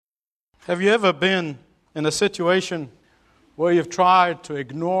Have you ever been in a situation where you've tried to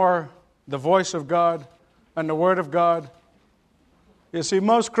ignore the voice of God and the Word of God? You see,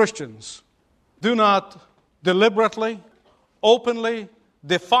 most Christians do not deliberately, openly,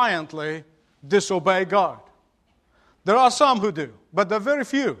 defiantly disobey God. There are some who do, but there are very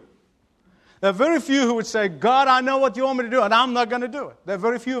few. There are very few who would say, God, I know what you want me to do, and I'm not going to do it. There are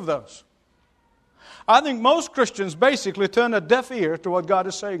very few of those. I think most Christians basically turn a deaf ear to what God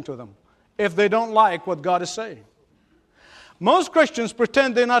is saying to them if they don't like what God is saying. Most Christians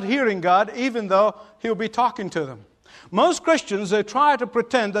pretend they're not hearing God even though He'll be talking to them. Most Christians, they try to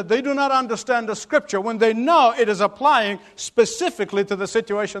pretend that they do not understand the Scripture when they know it is applying specifically to the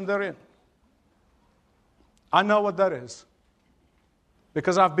situation they're in. I know what that is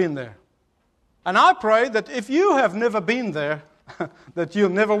because I've been there. And I pray that if you have never been there, that you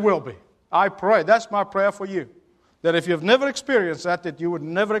never will be. I pray, that's my prayer for you, that if you've never experienced that you would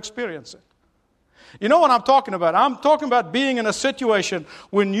never experience it. You know what I'm talking about? I'm talking about being in a situation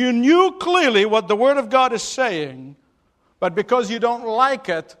when you knew clearly what the Word of God is saying, but because you don't like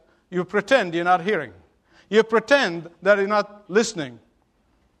it, you pretend you're not hearing. You pretend that you're not listening.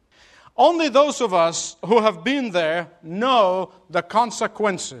 Only those of us who have been there know the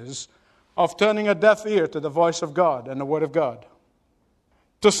consequences of turning a deaf ear to the voice of God and the Word of God.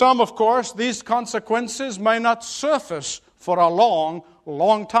 To some, of course, these consequences may not surface for a long,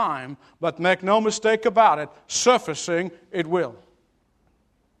 long time, but make no mistake about it, surfacing it will.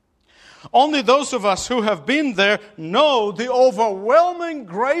 Only those of us who have been there know the overwhelming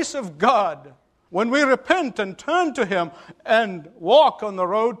grace of God when we repent and turn to Him and walk on the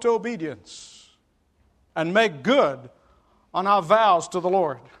road to obedience and make good on our vows to the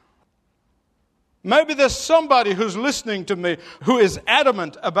Lord. Maybe there's somebody who's listening to me who is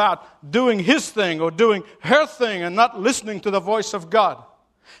adamant about doing his thing or doing her thing and not listening to the voice of God.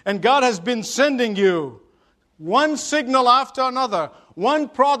 And God has been sending you one signal after another, one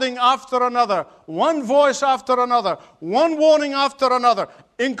prodding after another, one voice after another, one warning after another,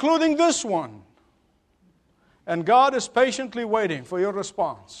 including this one. And God is patiently waiting for your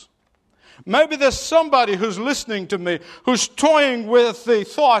response. Maybe there's somebody who's listening to me who's toying with the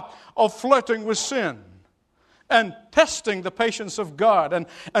thought of flirting with sin and testing the patience of God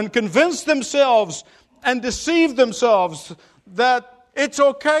and convince themselves and deceive themselves that it's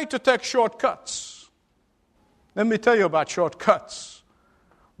okay to take shortcuts. Let me tell you about shortcuts.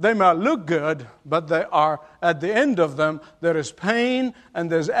 They may look good, but they are, at the end of them, there is pain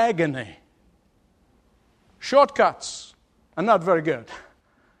and there's agony. Shortcuts are not very good.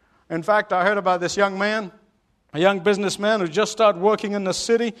 In fact, I heard about this young man, a young businessman who just started working in the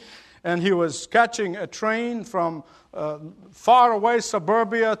city, and he was catching a train from far away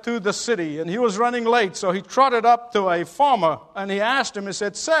suburbia to the city, and he was running late, so he trotted up to a farmer, and he asked him, he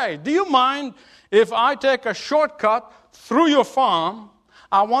said, "Say, do you mind if I take a shortcut through your farm?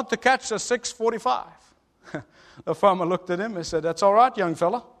 I want to catch the 6:45. The farmer looked at him and said, "That's all right, young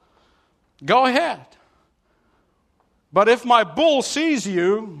fella. Go ahead. But if my bull sees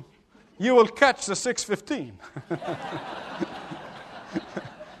you, you will catch the 6:15.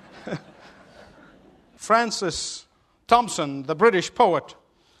 Francis Thompson, the British poet,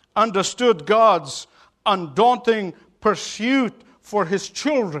 understood God's undaunting pursuit for His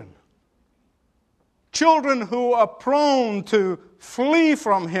children. Children who are prone to flee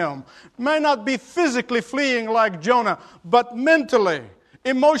from Him may not be physically fleeing like Jonah, but mentally,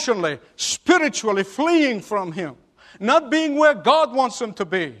 emotionally, spiritually fleeing from Him, not being where God wants them to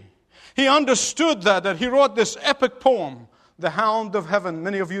be. He understood that he wrote this epic poem, The Hound of Heaven.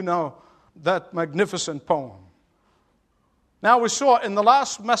 Many of you know that magnificent poem. Now we saw in the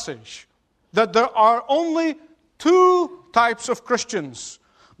last message that there are only two types of Christians.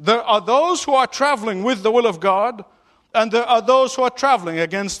 There are those who are traveling with the will of God, and there are those who are traveling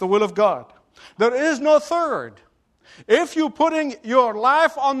against the will of God. There is no third. If you're putting your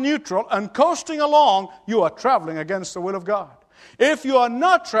life on neutral and coasting along, you are traveling against the will of God. If you are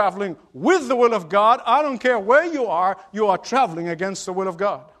not traveling with the will of God, I don't care where you are traveling against the will of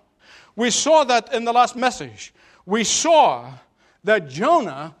God. We saw that in the last message. We saw that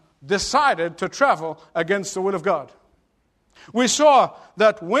Jonah decided to travel against the will of God. We saw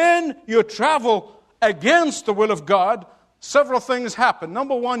that when you travel against the will of God, several things happen.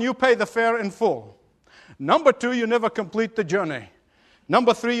 Number one, you pay the fare in full. Number two, you never complete the journey.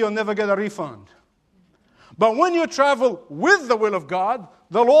 Number three, you'll never get a refund. But when you travel with the will of God,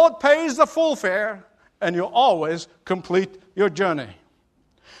 the Lord pays the full fare, and you always complete your journey.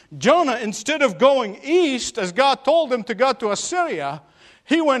 Jonah, instead of going east, as God told him to go to Assyria,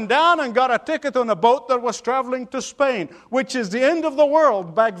 He went down and got a ticket on a boat that was traveling to Spain, which is the end of the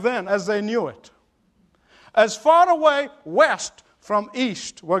world back then as they knew it. As far away west from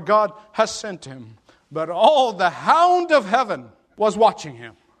east where God has sent him. But the hound of heaven was watching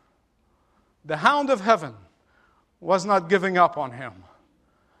him. The hound of heaven was not giving up on him.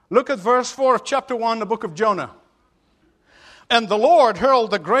 Look at verse 4 of chapter 1, the book of Jonah. And the Lord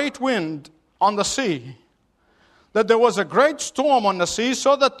hurled a great wind on the sea, that there was a great storm on the sea,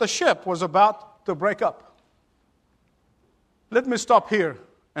 so that the ship was about to break up. Let me stop here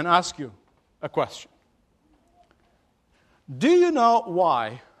and ask you a question. Do you know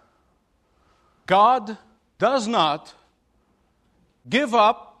why God does not give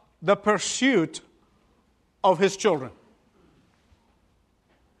up the pursuit of His children?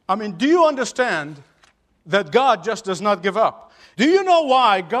 I mean, do you understand that God just does not give up? Do you know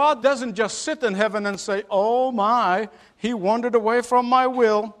why God doesn't just sit in heaven and say, oh my, he wandered away from my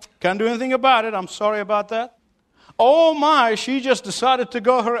will. Can't do anything about it. I'm sorry about that. Oh my, she just decided to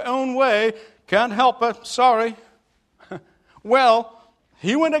go her own way. Can't help it. Sorry. Well,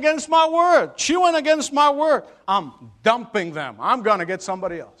 he went against my word. She went against my word. I'm dumping them. I'm going to get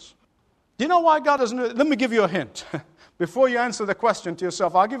somebody else. Do you know why God doesn't do it? Let me give you a hint. Before you answer the question to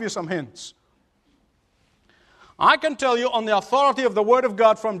yourself, I'll give you some hints. I can tell you on the authority of the Word of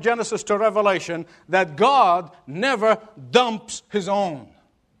God from Genesis to Revelation that God never dumps His own.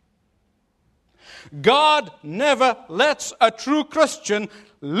 God never lets a true Christian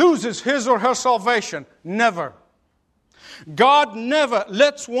loses his or her salvation. Never. God never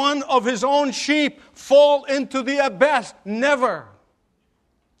lets one of His own sheep fall into the abyss. Never.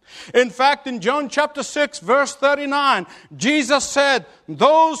 In fact, in John chapter 6, verse 39, Jesus said,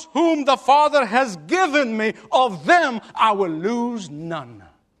 those whom the Father has given me, of them I will lose none.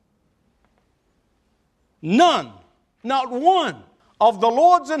 None, not one of the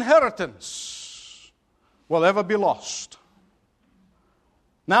Lord's inheritance will ever be lost.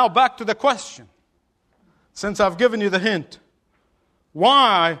 Now back to the question. Since I've given you the hint,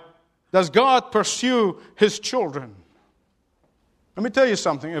 why does God pursue His children? Let me tell you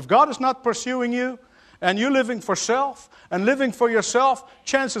something. If God is not pursuing you, and you're living for self, and living for yourself,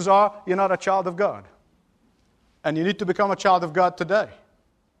 chances are you're not a child of God. And you need to become a child of God today.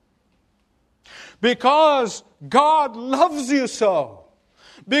 Because God loves you so.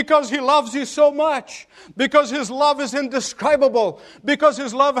 Because He loves you so much. Because His love is indescribable. Because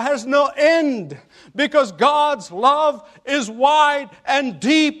His love has no end. Because God's love is wide and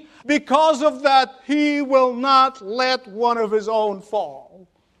deep. Because of that, He will not let one of His own fall.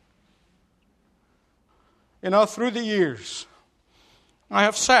 You know, through the years, I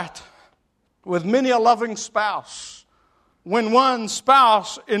have sat with many a loving spouse when one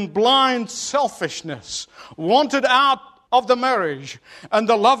spouse in blind selfishness wanted out of the marriage, and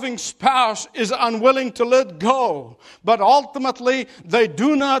the loving spouse is unwilling to let go. But ultimately, they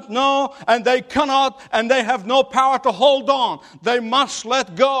do not know, and they cannot, and they have no power to hold on. They must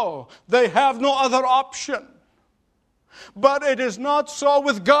let go. They have no other option. But it is not so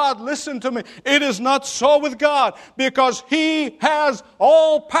with God. Listen to me. It is not so with God, because He has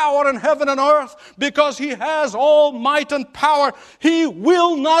all power in heaven and earth, because He has all might and power. He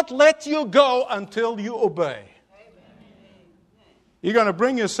will not let you go until you obey. You're going to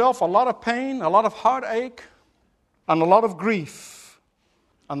bring yourself a lot of pain, a lot of heartache, and a lot of grief,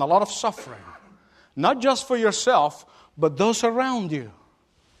 and a lot of suffering. Not just for yourself, but those around you.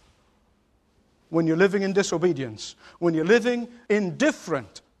 When you're living in disobedience, when you're living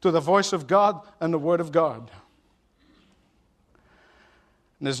indifferent to the voice of God and the Word of God.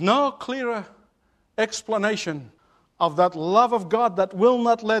 And there's no clearer explanation of that love of God that will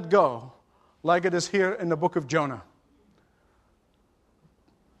not let go like it is here in the book of Jonah.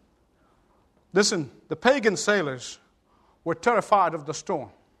 Listen, the pagan sailors were terrified of the storm.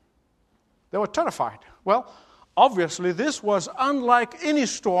 They were terrified. Well, obviously, this was unlike any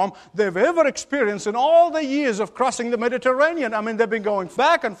storm they've ever experienced in all the years of crossing the Mediterranean. I mean, they've been going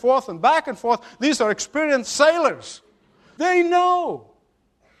back and forth and back and forth. These are experienced sailors. They know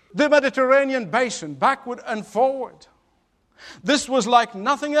the Mediterranean basin backward and forward. This was like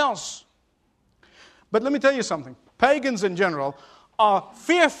nothing else. But let me tell you something. Pagans in general are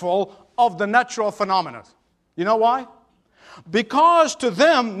fearful of the natural phenomena. You know why? Because to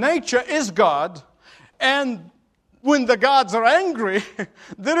them, nature is God, and when the gods are angry,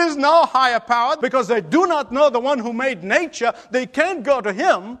 there is no higher power, because they do not know the one who made nature. They can't go to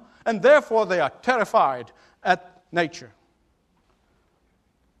Him, and therefore they are terrified at nature.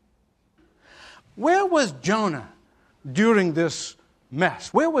 Where was Jonah during this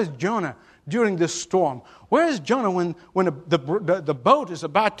mess? Where was Jonah during this storm? Where is Jonah when the boat is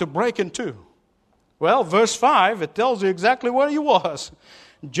about to break in two? Well, verse 5, it tells you exactly where he was.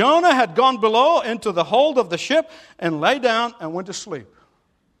 Jonah had gone below into the hold of the ship and lay down and went to sleep.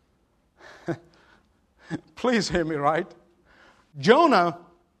 Please hear me right. Jonah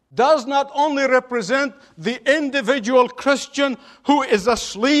does not only represent the individual Christian who is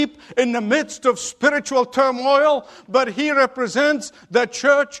asleep in the midst of spiritual turmoil, but he represents the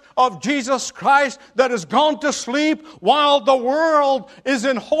church of Jesus Christ that has gone to sleep while the world is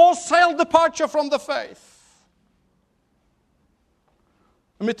in wholesale departure from the faith.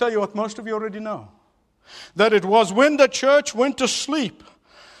 Let me tell you what most of you already know. That it was when the church went to sleep,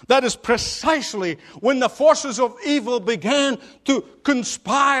 that is precisely when the forces of evil began to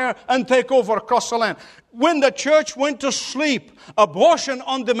conspire and take over across the land. When the church went to sleep, abortion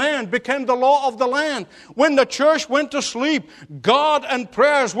on demand became the law of the land. When the church went to sleep, God and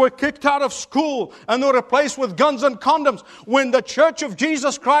prayers were kicked out of school and were replaced with guns and condoms. When the church of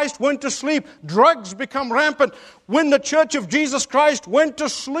Jesus Christ went to sleep, drugs become rampant. When the church of Jesus Christ went to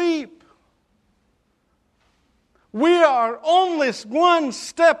sleep, we are only one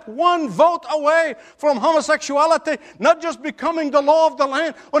step, one vote away from homosexuality not just becoming the law of the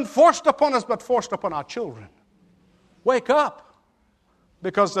land and forced upon us, but forced upon our children. Wake up,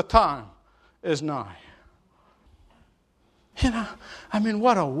 because the time is nigh.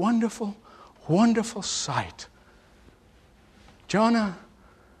 What a wonderful, wonderful sight. Jonah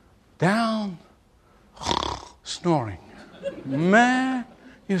down, snoring. Man,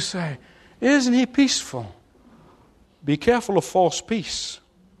 you say, isn't he peaceful? Be careful of false peace.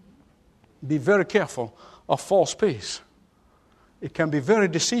 Be very careful of false peace. It can be very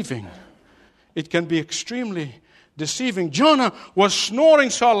deceiving. It can be extremely deceiving. Jonah was snoring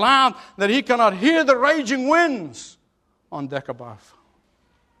so loud that he cannot hear the raging winds on deck above.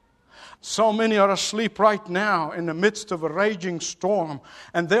 So many are asleep right now in the midst of a raging storm,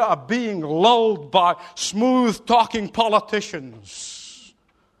 and they are being lulled by smooth-talking politicians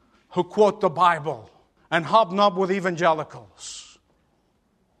who quote the Bible and hobnob with evangelicals.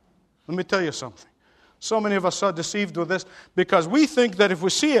 Let me tell you something. So many of us are deceived with this because we think that if we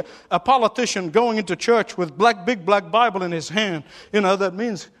see a politician going into church with big black Bible in his hand, that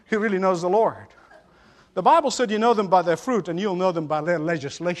means he really knows the Lord. The Bible said you know them by their fruit and you'll know them by their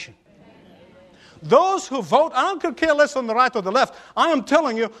legislation. Those who vote, I don't care less on the right or the left. I am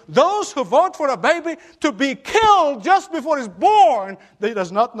telling you, those who vote for a baby to be killed just before he's born, they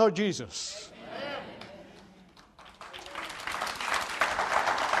does not know Jesus.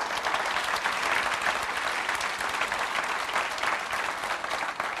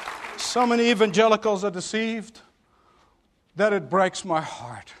 So many evangelicals are deceived that it breaks my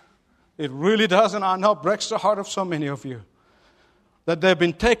heart. It really does, and I know it breaks the heart of so many of you. That they've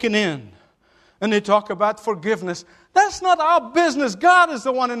been taken in, and they talk about forgiveness. That's not our business. God is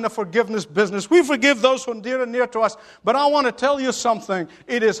the one in the forgiveness business. We forgive those who are dear and near to us. But I want to tell you something.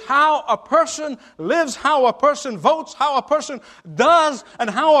 It is how a person lives, how a person votes, how a person does, and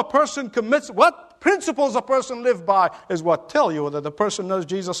how a person commits. What principles a person lives by is what tell you whether the person knows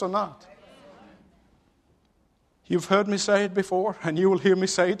Jesus or not. You've heard me say it before, and you will hear me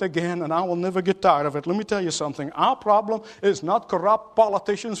say it again, and I will never get tired of it. Let me tell you something. Our problem is not corrupt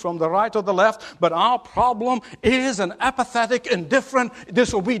politicians from the right or the left, but our problem is an apathetic, indifferent,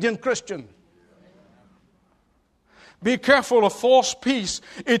 disobedient Christian. Be careful of false peace.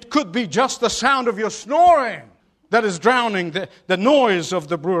 It could be just the sound of your snoring that is drowning the noise of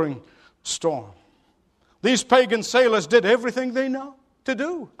the brewing storm. These pagan sailors did everything they know to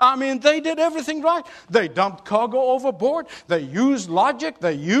do. They did everything right. They dumped cargo overboard. They used logic.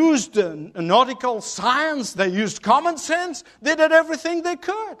 They used nautical science. They used common sense. They did everything they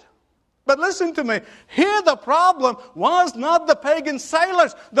could. But listen to me. Here the problem was not the pagan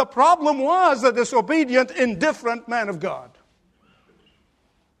sailors. The problem was the disobedient, indifferent man of God.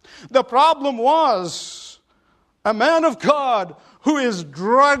 The problem was a man of God who is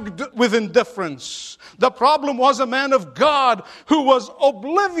drugged with indifference. The problem was a man of God who was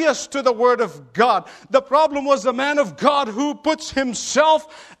oblivious to the Word of God. The problem was a man of God who puts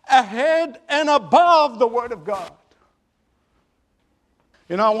himself ahead and above the Word of God.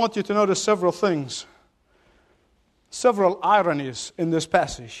 I want you to notice several things, several ironies in this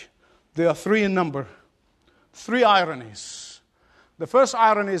passage. There are 3 in number. 3 ironies. The first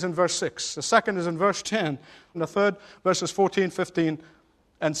irony is in verse 6. The second is in verse 10. And the third, verses 14, 15,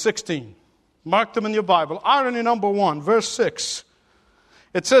 and 16. Mark them in your Bible. Irony number 1, verse 6.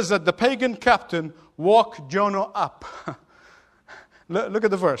 It says that the pagan captain woke Jonah up. Look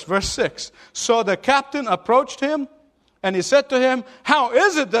at the verse. Verse 6. So the captain approached him, And he said to him, how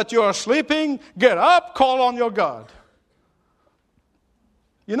is it that you are sleeping? Get up, call on your God.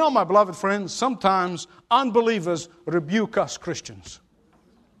 You know, my beloved friends, sometimes unbelievers rebuke us Christians.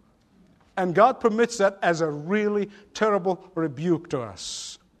 And God permits that as a really terrible rebuke to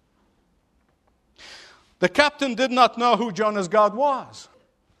us. The captain did not know who Jonah's God was.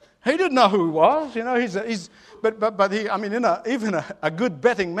 He didn't know who he was. You know, even a good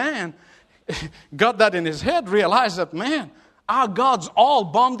betting man got that in his head, realized that, man, our God's all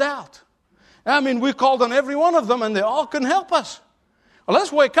bombed out. I mean, we called on every one of them and they all couldn't help us. Well,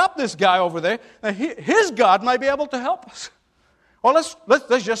 let's wake up this guy over there. His God may be able to help us. Well,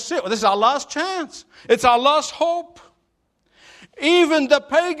 let's just see. This is our last chance. It's our last hope. Even the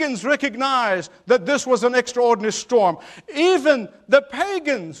pagans recognized that this was an extraordinary storm. Even the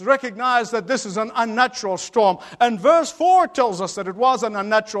pagans recognized that this is an unnatural storm. And verse 4 tells us that it was an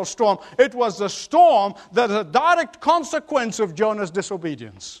unnatural storm. It was a storm that is a direct consequence of Jonah's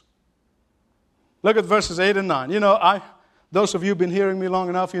disobedience. Look at verses 8 and 9. You know, those of you who've been hearing me long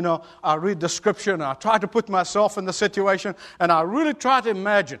enough, you know, I read the scripture and I try to put myself in the situation and I really try to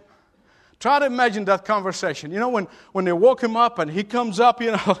imagine. Try to imagine that conversation. You know, when they woke him up and he comes up,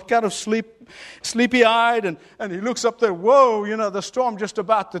 you know, kind of sleepy-eyed, and he looks up there, whoa, you know, the storm just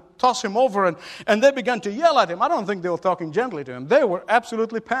about to toss him over, and they began to yell at him. I don't think they were talking gently to him. They were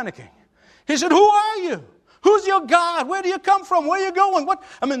absolutely panicking. He said, who are you? Who's your God? Where do you come from? Where are you going? What?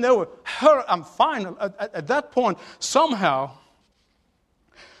 I mean, they were, I'm fine. At that point, somehow,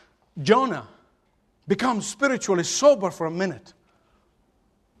 Jonah becomes spiritually sober for a minute.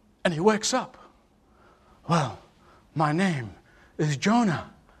 And he wakes up. Well, my name is Jonah,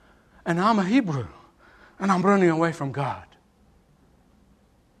 and I'm a Hebrew, and I'm running away from God.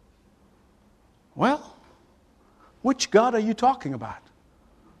 Well, which God are you talking about?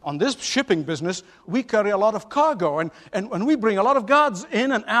 On this shipping business, we carry a lot of cargo, and we bring a lot of gods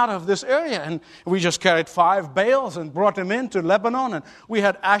in and out of this area. And we just carried 5 Baals and brought them into Lebanon. And we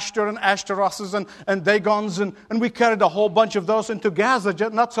had Ashtar and Ashtoreths and Dagons, and we carried a whole bunch of those into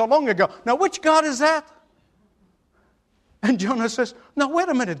Gaza not so long ago. Now, which God is that? And Jonah says, now, wait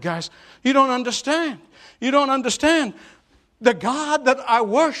a minute, guys. You don't understand. You don't understand. The God that I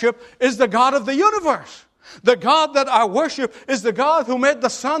worship is the God of the universe. The God that I worship is the God who made the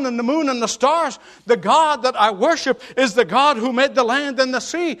sun and the moon and the stars. The God that I worship is the God who made the land and the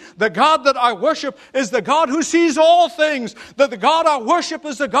sea. The God that I worship is the God who sees all things. That the God I worship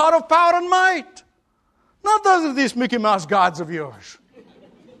is the God of power and might. Not those of these Mickey Mouse gods of yours.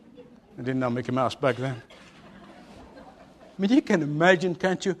 I didn't know Mickey Mouse back then. I mean, you can imagine,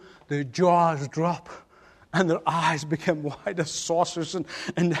 can't you? Their jaws drop and their eyes became wide as saucers.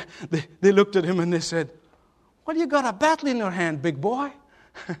 And they looked at him and they said, well, you got a battle in your hand, big boy.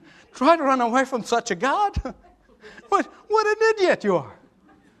 Try to run away from such a God? What an idiot you are.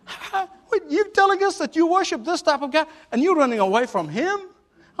 You telling us that you worship this type of God and you're running away from Him?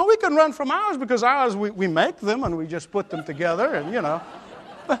 And we can run from ours because ours, we make them and we just put them together and, you know.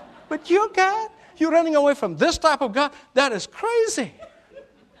 But your God, you're running away from this type of God? That is crazy.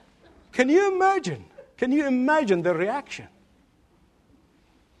 Can you imagine? Can you imagine the reaction?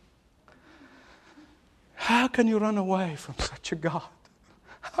 How can you run away from such a God?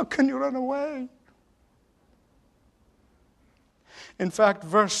 How can you run away? In fact,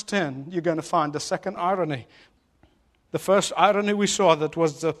 verse 10, you're going to find the second irony. The first irony we saw, that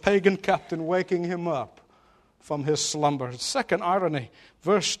was the pagan captain waking him up from his slumber. Second irony,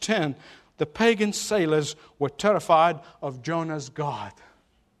 verse 10, the pagan sailors were terrified of Jonah's God.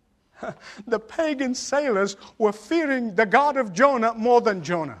 The pagan sailors were fearing the God of Jonah more than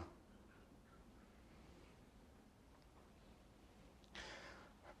Jonah.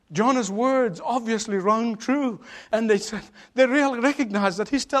 Jonah's words obviously rang true. And they really recognized that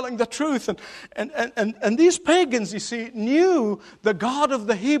he's telling the truth. And these pagans, you see, knew the God of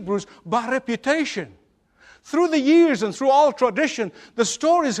the Hebrews by reputation. Through the years and through all tradition, the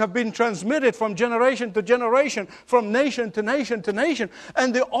stories have been transmitted from generation to generation, from nation to nation to nation.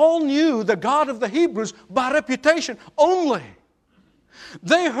 And they all knew the God of the Hebrews by reputation only.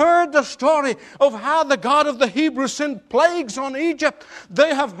 They heard the story of how the God of the Hebrews sent plagues on Egypt.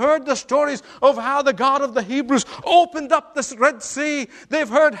 They have heard the stories of how the God of the Hebrews opened up the Red Sea. They've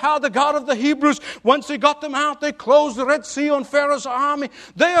heard how the God of the Hebrews, once He got them out, they closed the Red Sea on Pharaoh's army.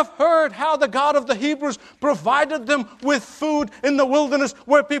 They have heard how the God of the Hebrews provided them with food in the wilderness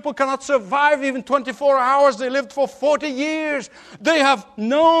where people cannot survive even 24 hours. They lived for 40 years. They have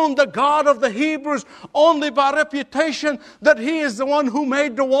known the God of the Hebrews only by reputation, that He is the one who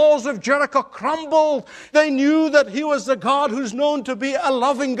made the walls of Jericho crumble. They knew that He was the God who's known to be a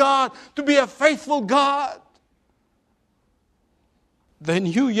loving God, to be a faithful God. They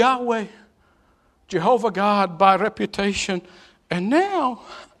knew Yahweh, Jehovah God, by reputation. And now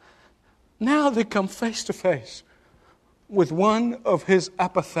they come face to face with one of his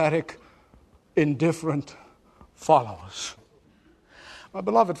apathetic, indifferent followers. My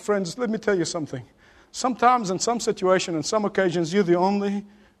beloved friends, let me tell you something. Sometimes in some situation, in some occasions, you're the only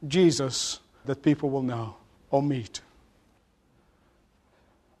Jesus that people will know or meet.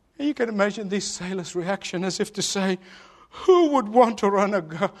 And you can imagine these sailors' reaction as if to say, who would want to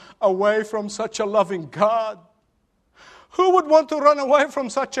run away from such a loving God? Who would want to run away from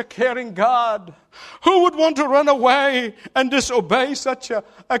such a caring God? Who would want to run away and disobey such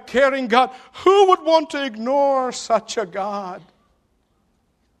a caring God? Who would want to ignore such a God?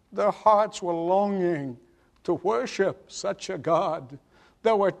 Their hearts were longing to worship such a God.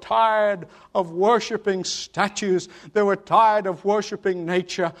 They were tired of worshiping statues. They were tired of worshiping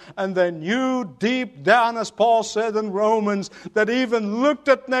nature. And they knew deep down, as Paul said in Romans, that even looked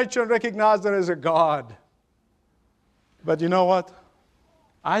at nature and recognized there is a God. But you know what?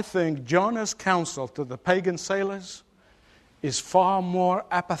 I think Jonah's counsel to the pagan sailors is far more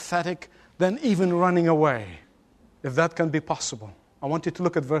apathetic than even running away, if that can be possible. I want you to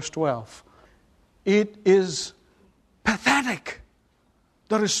look at verse 12. It is pathetic,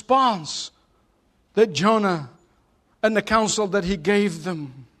 the response that Jonah and the counsel that he gave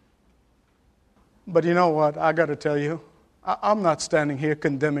them. But you know what? I got to tell you, I'm not standing here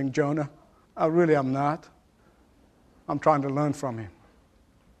condemning Jonah. I really am not. I'm trying to learn from him.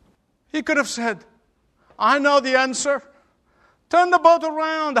 He could have said, I know the answer. Turn the boat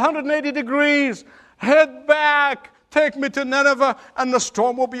around 180 degrees. Head back. Take me to Nineveh and the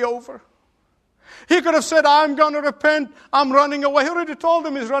storm will be over. He could have said, I'm going to repent. I'm running away. He already told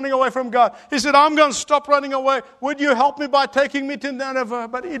him he's running away from God. He said, I'm going to stop running away. Would you help me by taking me to Nineveh?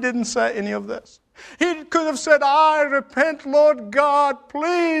 But he didn't say any of this. He could have said, I repent, Lord God.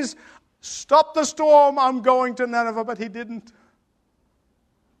 Please stop the storm. I'm going to Nineveh. But he didn't.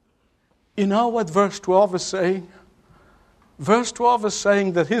 You know what verse 12 is saying? Verse 12 is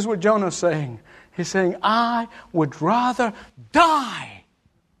saying that here's what Jonah is saying. He's saying, I would rather die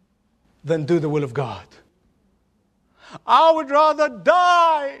than do the will of God. I would rather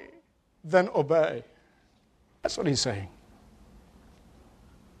die than obey. That's what he's saying.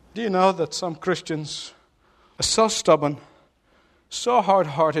 Do you know that some Christians are so stubborn, so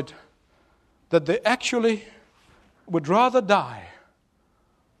hard-hearted, that they actually would rather die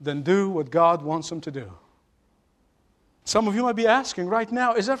than do what God wants them to do? Some of you might be asking right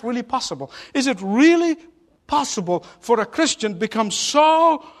now, is that really possible? Is it really possible for a Christian to become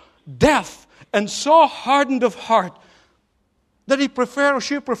so deaf and so hardened of heart that he prefers or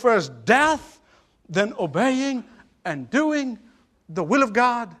she prefers death than obeying and doing the will of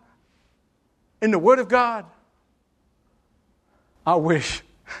God in the Word of God? I wish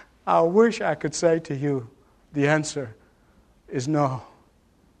I could say to you the answer is no.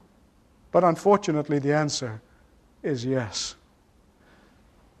 But unfortunately the answer is yes.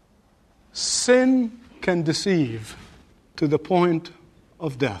 Sin can deceive to the point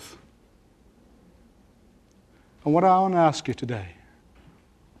of death. And what I want to ask you today,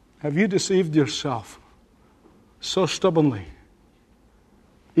 have you deceived yourself so stubbornly,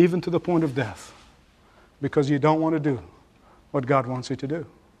 even to the point of death, because you don't want to do what God wants you to do?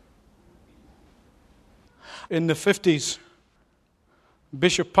 In the 50s,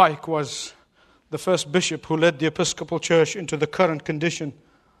 Bishop Pike was the first bishop who led the Episcopal Church into the current condition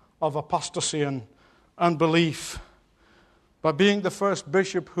of apostasy and unbelief, by being the first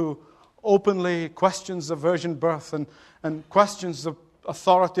bishop who openly questions the virgin birth and questions the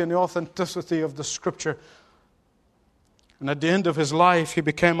authority and the authenticity of the Scripture. And at the end of his life, he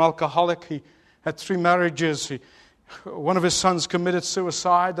became alcoholic. He had 3 marriages. One of his sons committed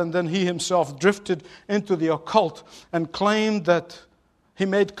suicide, and then he himself drifted into the occult and claimed that he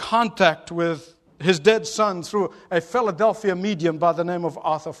made contact with his dead son through a Philadelphia medium by the name of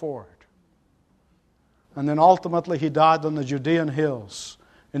Arthur Ford. And then ultimately he died on the Judean hills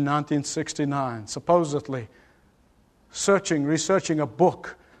in 1969, supposedly researching a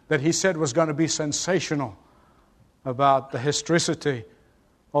book that he said was going to be sensational about the historicity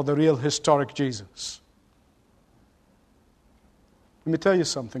of the real historic Jesus. Let me tell you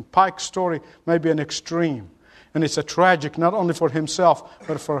something. Pike's story may be an extreme. And it's a tragic, not only for himself,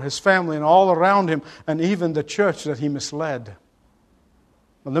 but for his family and all around him, and even the church that he misled.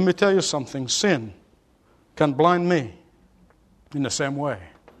 But let me tell you something. Sin can blind me in the same way.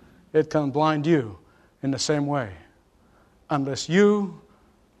 It can blind you in the same way. Unless you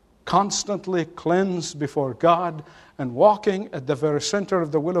constantly cleanse before God and walking at the very center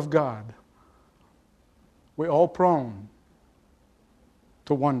of the will of God, we're all prone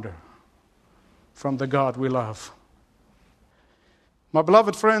to wander from the God we love. My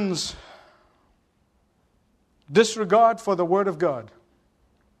beloved friends, disregard for the Word of God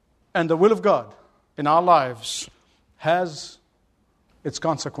and the will of God in our lives has its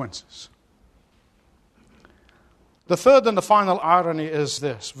consequences. The third and the final irony is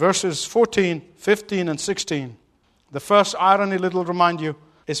this. Verses 14, 15, and 16. The first irony, little remind you,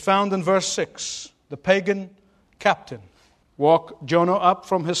 is found in verse 6. The pagan captain woke Jonah up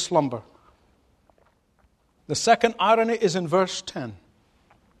from his slumber. The second irony is in verse 10.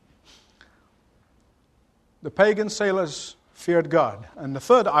 The pagan sailors feared God. And the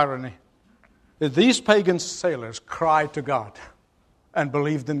third irony is these pagan sailors cried to God and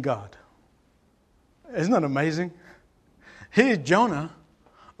believed in God. Isn't that amazing? Here's Jonah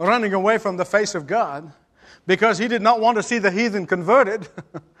running away from the face of God because he did not want to see the heathen converted.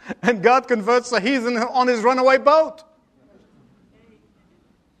 And God converts the heathen on his runaway boat.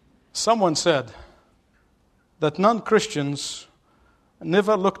 Someone said that non-Christians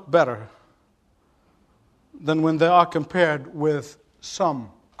never looked better than when they are compared with some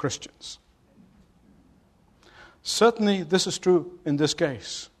Christians. Certainly, this is true in this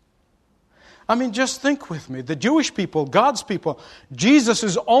case. I mean, just think with me. The Jewish people, God's people,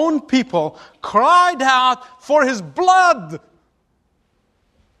 Jesus' own people cried out for His blood.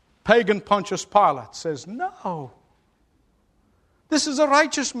 Pagan Pontius Pilate says, no. This is a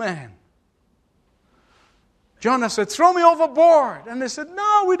righteous man. Jonah said, throw me overboard. And they said,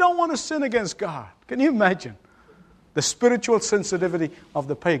 no, we don't want to sin against God. Can you imagine the spiritual sensitivity of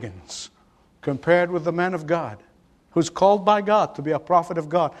the pagans compared with the man of God who's called by God to be a prophet of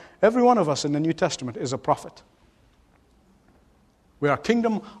God? Every one of us in the New Testament is a prophet. We are a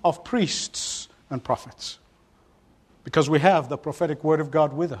kingdom of priests and prophets because we have the prophetic word of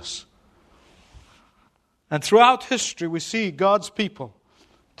God with us. And throughout history, we see God's people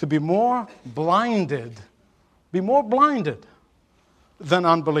to be more blinded than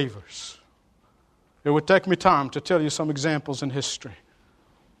unbelievers. It would take me time to tell you some examples in history.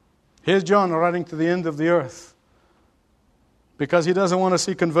 Here's John running to the end of the earth because he doesn't want to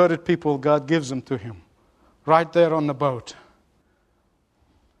see converted people. God gives them to him right there on the boat.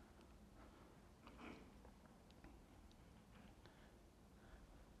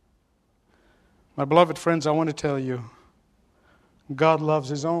 My beloved friends, I want to tell you, God loves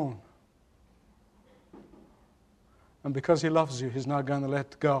His own. And because He loves you, He's not going to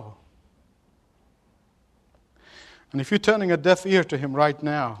let go. And if you're turning a deaf ear to Him right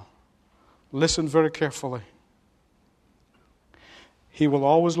now, listen very carefully. He will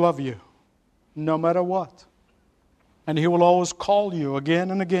always love you, no matter what. And He will always call you again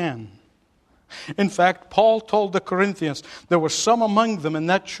and again. In fact, Paul told the Corinthians there were some among them in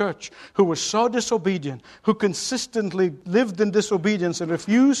that church who were so disobedient, who consistently lived in disobedience and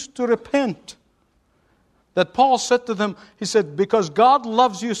refused to repent, that Paul said to them, he said, because God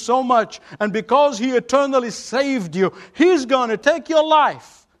loves you so much and because He eternally saved you, He's going to take your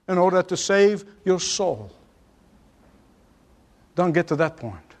life in order to save your soul. Don't get to that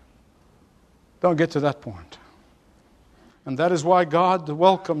point. Don't get to that point. And that is why God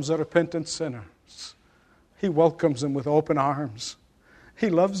welcomes a repentant sinner. He welcomes them with open arms.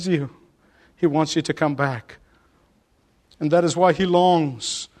 He loves you. He wants you to come back. And that is why He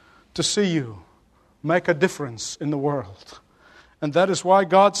longs to see you make a difference in the world. And that is why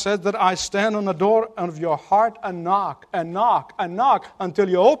God said that I stand on the door of your heart and knock, and knock, and knock until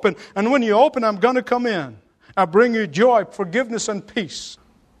you open. And when you open, I'm going to come in. I bring you joy, forgiveness, and peace.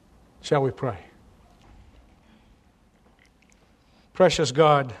 Shall we pray? Precious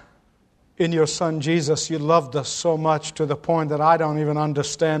God, in your Son Jesus, you loved us so much to the point that I don't even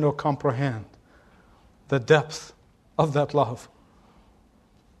understand or comprehend the depth of that love.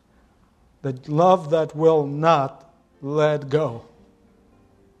 The love that will not let go.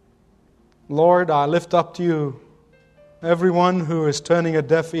 Lord, I lift up to you everyone who is turning a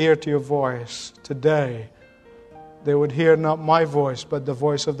deaf ear to your voice today. They would hear not my voice, but the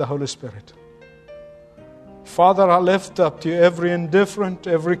voice of the Holy Spirit. Father, I lift up to you every indifferent,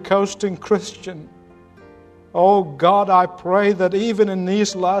 every coasting Christian. Oh God, I pray that even in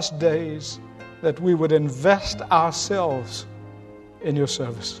these last days, that we would invest ourselves in your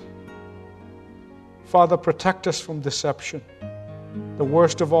service. Father, protect us from deception. The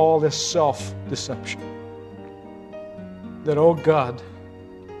worst of all is self-deception. That, oh God,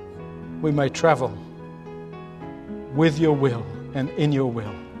 we may travel with your will and in your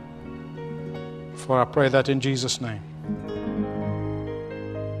will. For I pray that in Jesus' name.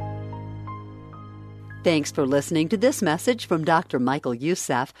 Thanks for listening to this message from Dr. Michael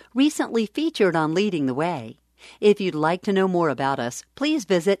Youssef, recently featured on Leading the Way. If you'd like to know more about us, please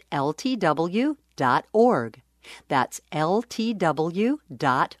visit ltw.org. That's ltw.org.